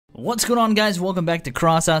What's going on, guys? Welcome back to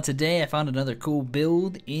Crossout. Today I found another cool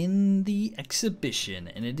build in the exhibition,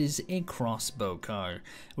 and it is a crossbow car,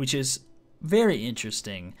 which is very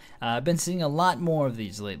interesting. I've been seeing a lot more of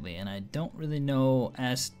these lately, and I don't really know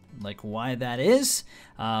why that is,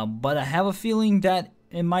 but I have a feeling that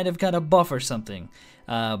it might have got a buff or something.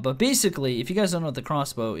 But basically, if you guys don't know what the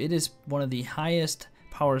crossbow, it is one of the highest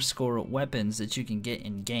power score weapons that you can get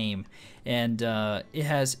in game, and it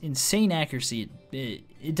has insane accuracy.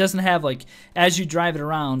 It doesn't have, like, as you drive it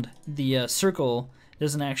around, the circle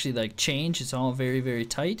doesn't actually change. It's all very, very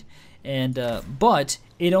tight, and but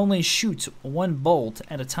it only shoots one bolt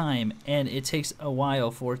at a time, and it takes a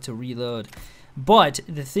while for it to reload. But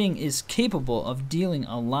the thing is capable of dealing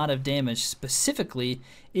a lot of damage, specifically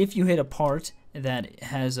if you hit a part that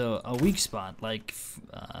has a weak spot, like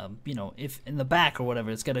you know, if in the back or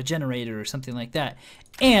whatever, it's got a generator or something like that,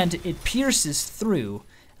 and it pierces through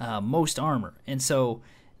most armor. And so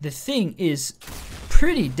the thing is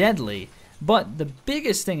pretty deadly. But the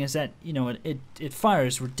biggest thing is that, you know, it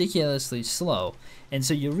fires ridiculously slow, and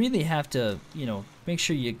so you really have to, you know, make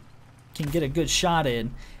sure you can get a good shot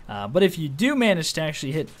in. But if you do manage to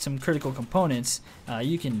actually hit some critical components,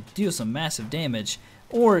 you can deal some massive damage.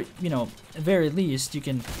 Or, you know, at very least, you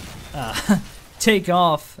can take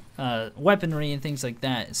off weaponry and things like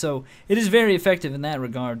that. So it is very effective in that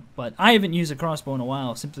regard. But I haven't used a crossbow in a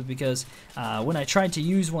while, simply because when I tried to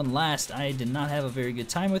use one last, I did not have a very good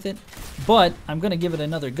time with it. But I'm going to give it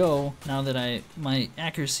another go now that my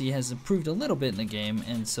accuracy has improved a little bit in the game.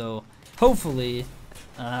 And so hopefully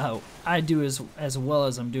I do as well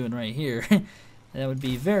as I'm doing right here. That would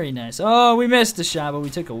be very nice. Oh, we missed the shot, but we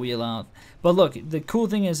took a wheel out. But look, the cool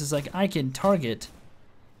thing is like I can target,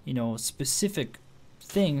 you know, specific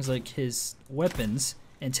things like his weapons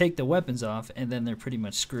and take the weapons off, and then they're pretty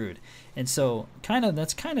much screwed. And so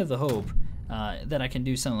that's kind of the hope, that I can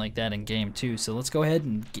do something like that in game too. So let's go ahead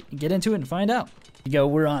and get into it and find out.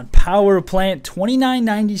 We're on Power Plant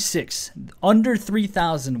 2996, under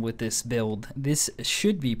 3,000 with this build. This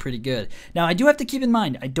should be pretty good. Now, I do have to keep in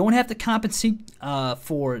mind, I don't have to compensate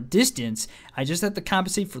for distance. I just have to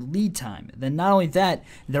compensate for lead time. Then not only that,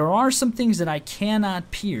 there are some things that I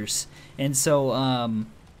cannot pierce, and so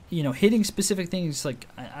you know, hitting specific things, like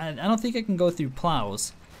I don't think I can go through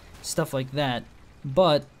plows, stuff like that.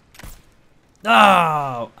 But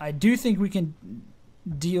I do think we can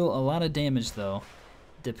deal a lot of damage, though,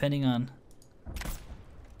 depending on...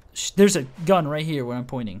 There's a gun right here where I'm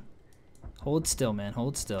pointing. Hold still, man.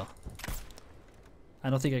 Hold still. I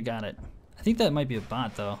don't think I got it. I think that might be a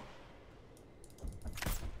bot, though.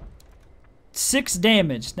 6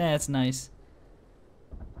 damage. That's nice.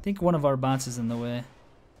 I think one of our bots is in the way.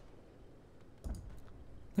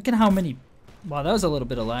 Look at how many... Wow, that was a little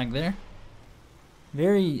bit of lag there.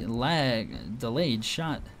 Very delayed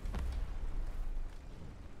shot.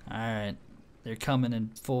 Alright, they're coming in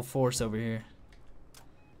full force over here.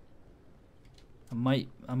 I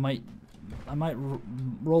might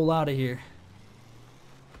roll out of here.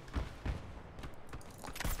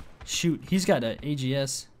 Shoot, he's got an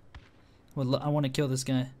AGS. Well, I want to kill this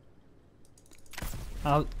guy.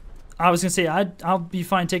 I was gonna say I'll be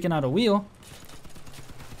fine taking out a wheel.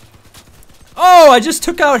 Oh, I just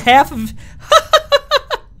took out half of.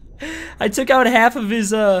 I took out half of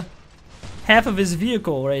his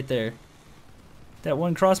vehicle right there. That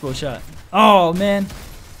one crossbow shot. Oh, man.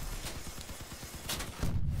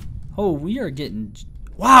 Oh, we are getting...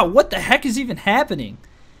 Wow, what the heck is even happening?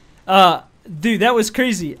 Dude, that was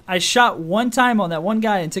crazy. I shot one time on that one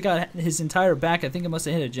guy and took out his entire back. I think it must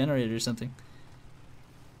have hit a generator or something.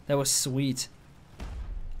 That was sweet.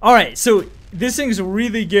 Alright, so this thing's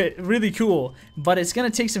really good, really cool, but it's gonna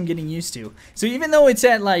take some getting used to. So even though it's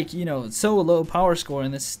at, like, you know, so low power score,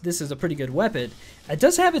 and this is a pretty good weapon, it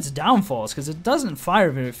does have its downfalls because it doesn't fire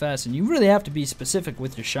very fast, and you really have to be specific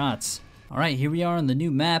with your shots. Alright, here we are on the new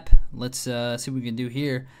map. Let's see what we can do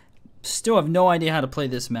here. Still have no idea how to play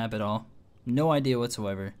this map at all. No idea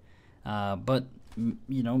whatsoever. But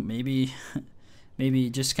you know, maybe maybe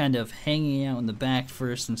just kind of hanging out in the back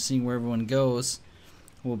first and seeing where everyone goes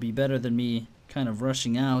will be better than me kind of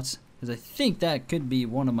rushing out, because I think that could be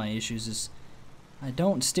one of my issues, is I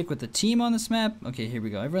don't stick with the team on this map. Okay, here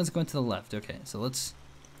we go. Everyone's going to the left. Okay, so let's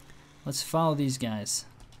follow these guys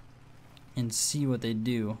and see what they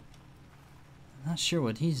do. I'm not sure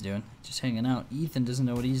what he's doing. Just hanging out. Ethan doesn't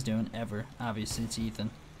know what he's doing ever. Obviously, it's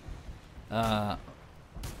Ethan. The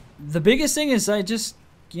biggest thing is I just,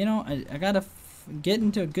 you know, I gotta get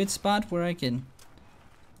into a good spot where I can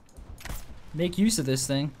make use of this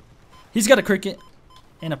thing. He's got a cricket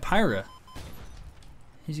and a pyra.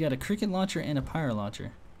 He's got a cricket launcher and a pyro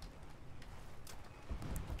launcher.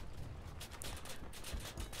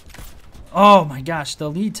 Oh my gosh, the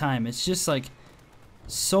lead time, it's just like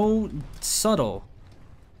so subtle,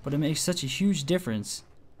 but it makes such a huge difference.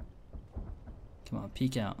 Come on,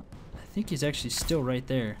 peek out. I think he's actually still right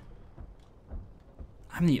there.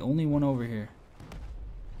 I'm the only one over here.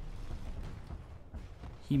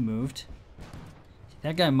 He moved.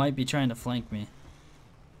 That guy might be trying to flank me.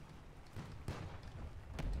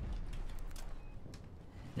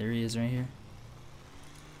 There he is right here.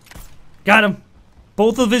 Got him!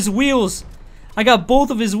 Both of his wheels! I got both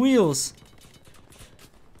of his wheels!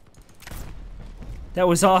 That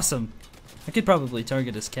was awesome. I could probably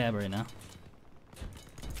target his cab right now.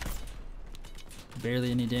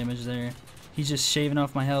 Barely any damage there. He's just shaving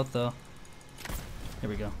off my health though. There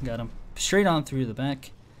we go. Got him. Straight on through the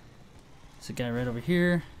back. There's a guy right over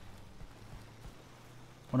here.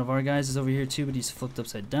 One of our guys is over here too, but he's flipped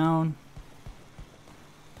upside down.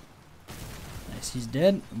 Nice. He's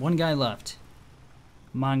dead. One guy left.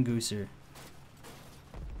 Mongooser.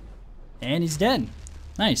 And he's dead.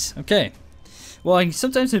 Nice. Okay. Well,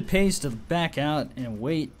 sometimes it pays to back out and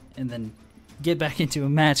wait and then get back into a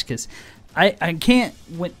match because I can't.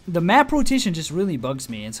 When the map rotation just really bugs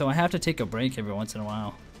me, and so I have to take a break every once in a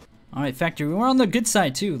while. All right, Factory, we're on the good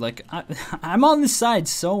side too. Like I'm on this side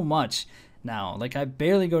so much now. Like I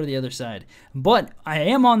barely go to the other side, but I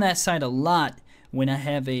am on that side a lot when I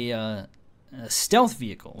have a stealth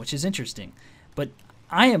vehicle, which is interesting. But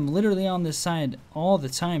I am literally on this side all the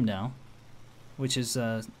time now, which is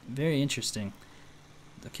very interesting.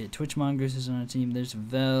 Okay, Twitch Mongoose is on our team. There's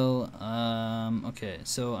Vel. Okay,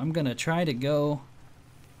 so I'm gonna try to go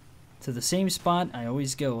to the same spot I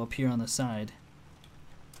always go up here on the side.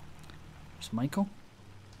 There's Michael.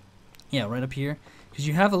 Yeah, right up here. Because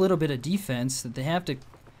you have a little bit of defense that they have to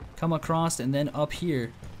come across and then up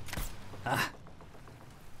here. Ah.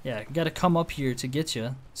 Yeah, you gotta come up here to get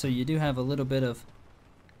you. So you do have a little bit of...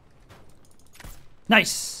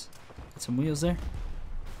 Nice! Got some wheels there.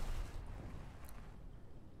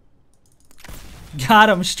 Got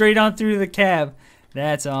him straight on through the cab.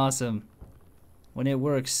 That's awesome. When it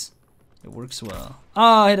works well.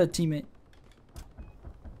 Oh, I hit a teammate.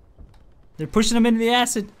 They're pushing him into the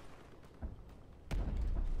acid.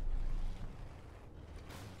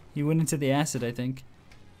 He went into the acid, I think.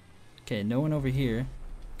 Okay, no one over here.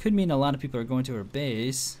 Could mean a lot of people are going to our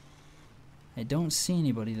base. I don't see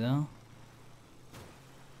anybody though.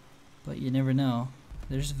 But you never know.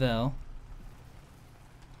 There's Vel.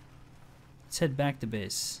 Let's head back to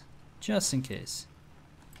base, just in case.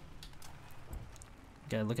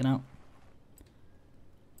 Guy looking out.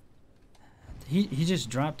 He just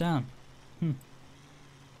dropped down.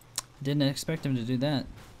 Didn't expect him to do that.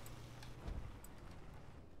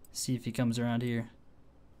 See if he comes around here.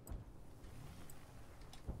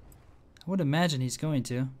 I would imagine he's going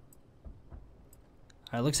to.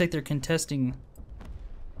 Alright, looks like they're contesting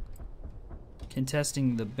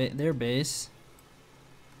their base.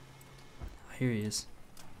 Oh, here he is.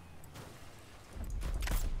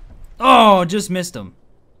 Oh, just missed him.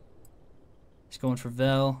 He's going for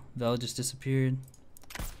Vel. Vel just disappeared.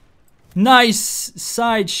 Nice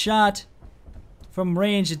side shot from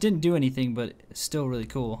range. It didn't do anything, but it's still really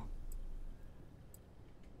cool.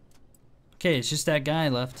 Okay, it's just that guy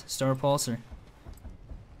left. Star Pulsar.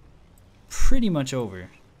 Pretty much over.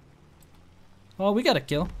 Oh, we got a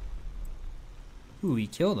kill. Ooh, he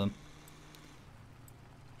killed him.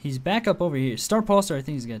 He's back up over here. Star Pulsar, I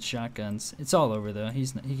think he's got shotguns. It's all over though. He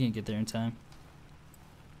can't get there in time.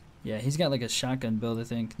 Yeah, he's got like a shotgun build, I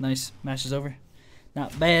think. Nice. Match is over.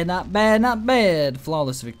 Not bad, not bad, not bad.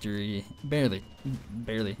 Flawless victory. Barely.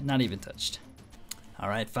 Not even touched.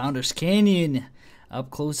 Alright, Founders Canyon. Up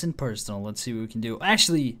close and personal. Let's see what we can do.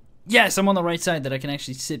 Actually, yes, I'm on the right side that I can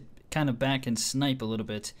actually sit kind of back and snipe a little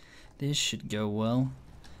bit. This should go well.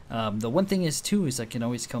 The one thing is, too, is I can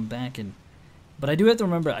always come back and... But I do have to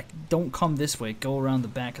remember, I don't come this way. Go around the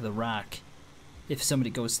back of the rock if somebody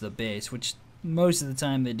goes to the base, which most of the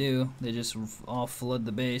time they do. They just all flood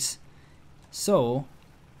the base. So,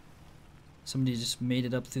 somebody just made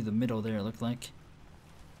it up through the middle there, it looked like.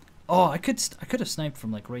 Oh, I could have sniped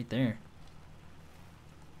from, like, right there.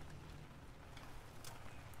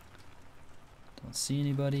 Don't see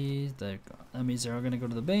anybody. That means they're all going to go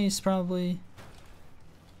to the base, probably.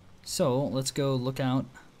 So, let's go look out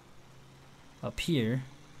up here.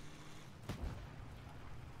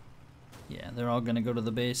 Yeah, they're all going to go to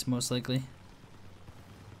the base, most likely.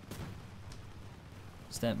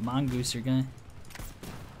 It's that Mongooser guy.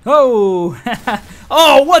 Oh!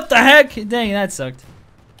 Oh, what the heck? Dang, that sucked.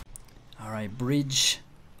 Alright, bridge.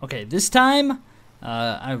 Okay, this time,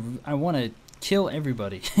 I want to kill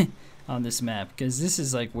everybody on this map, because this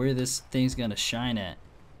is like where this thing's going to shine at.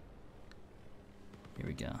 Here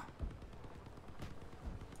we go.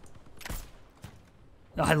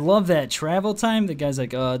 I love that travel time. The guy's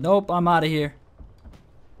like, nope, I'm out of here.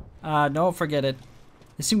 No, forget it.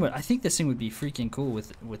 This thing would, I think this thing would be freaking cool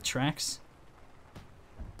with tracks.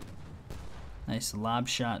 Nice lob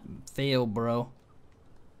shot. Fail, bro.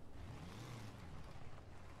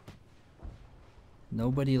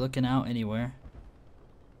 Nobody looking out anywhere.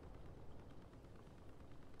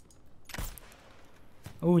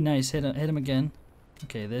 Oh, nice. Hit him again.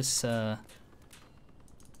 Okay, this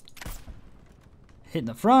hitting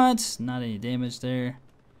the front. Not any damage there.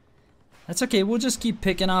 That's okay. We'll just keep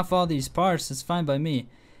picking off all these parts. It's fine by me.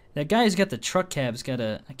 That guy who's got the truck cab's got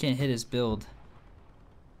a... I can't hit his build.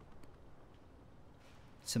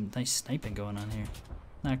 Some nice sniping going on here.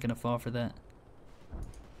 Not gonna fall for that.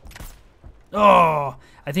 Oh!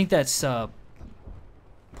 I think that's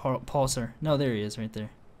Pulsar. No, there he is right there.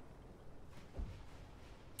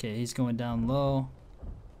 Okay, he's going down low.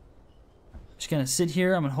 Just gonna sit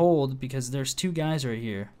here. I'm gonna hold because there's two guys right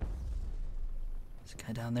here. There's a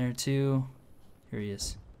guy down there too. Here he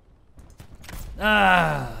is.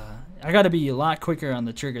 Ah! I gotta be a lot quicker on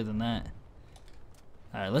the trigger than that.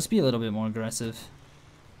 Alright, let's be a little bit more aggressive.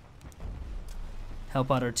 Help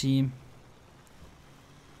out our team.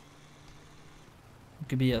 We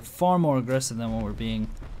could be far more aggressive than what we're being.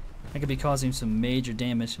 I could be causing some major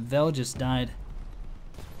damage. Vel just died.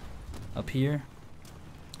 Up here.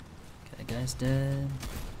 Okay, that guy's dead.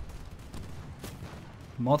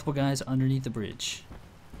 Multiple guys underneath the bridge.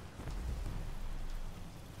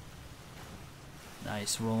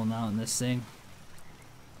 Nice, rolling out in this thing.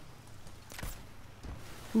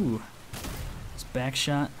 Ooh. This back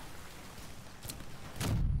shot.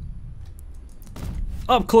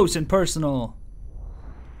 Up close and personal.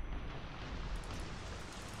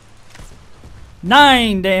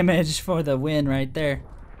 9 damage for the win right there.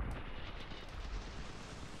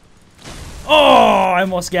 Oh, I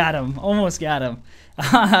almost got him. Almost got him.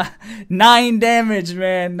 9 damage,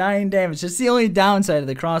 man. 9 damage. That's the only downside of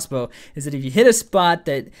the crossbow, is that if you hit a spot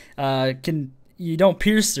that you don't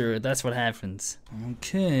pierce through it, that's what happens.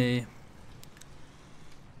 Okay.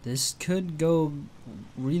 This could go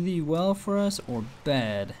really well for us or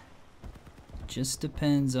bad. Just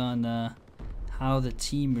depends on how the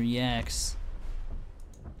team reacts.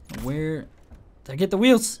 Where did I get the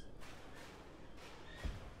wheels?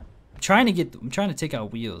 I'm trying to take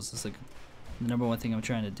out wheels. It's like the number one thing I'm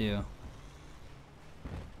trying to do.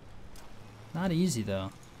 Not easy though.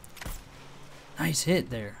 Nice hit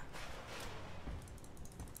there.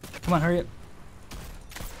 Come on, hurry up.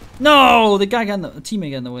 No, the guy got in the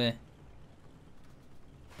teammate got in the way.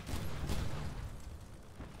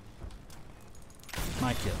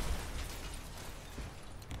 My kill.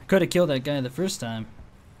 I could have killed that guy the first time.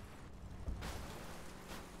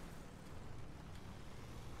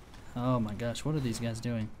 Oh my gosh, what are these guys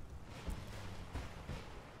doing?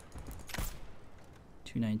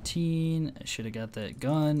 219. I should have got that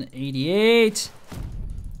gun. 88.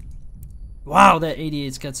 Wow, that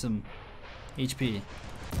 88's got some HP.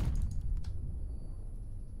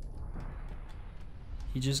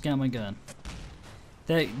 He just got my gun.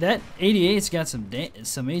 That 88's got some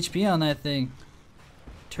HP on that thing.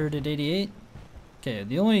 Turret 88. Okay,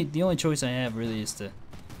 the only choice I have really is to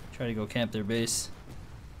try to go camp their base.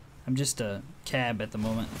 I'm just a cab at the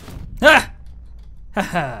moment. Ah!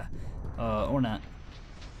 Haha. Or not.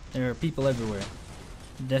 There are people everywhere.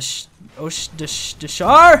 Deshar?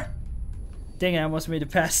 Dang it, I almost made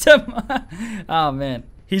it past him. Oh man.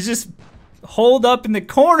 He's just holed up in the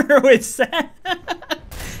corner with Sam.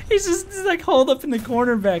 He's just like holed up in the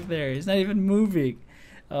corner back there. He's not even moving.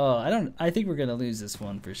 Oh, I think we're gonna lose this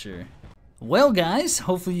one for sure. Well guys,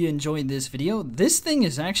 hopefully you enjoyed this video. This thing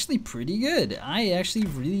is actually pretty good. I actually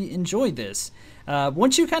really enjoyed this.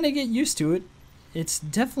 Once you kind of get used to it, it's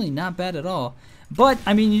definitely not bad at all. But,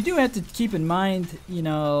 I mean, you do have to keep in mind, you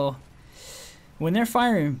know, when they're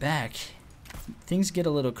firing back, things get a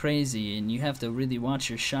little crazy and you have to really watch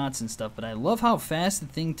your shots and stuff. But I love how fast the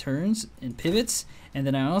thing turns and pivots, and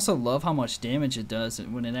then I also love how much damage it does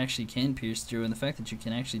when it actually can pierce through, and the fact that you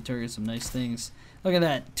can actually target some nice things. Look at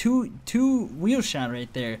that, two wheel shot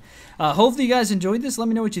right there. Hopefully you guys enjoyed this. Let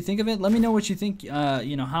me know what you think of it. Let me know what you think, you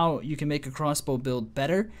know, how you can make a crossbow build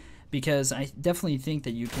better, because I definitely think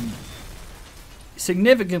that you can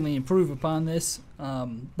significantly improve upon this.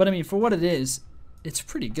 But I mean, for what it is, it's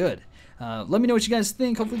pretty good. Let me know what you guys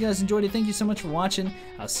think. Hopefully you guys enjoyed it. Thank you so much for watching.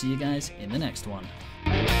 I'll see you guys in the next one.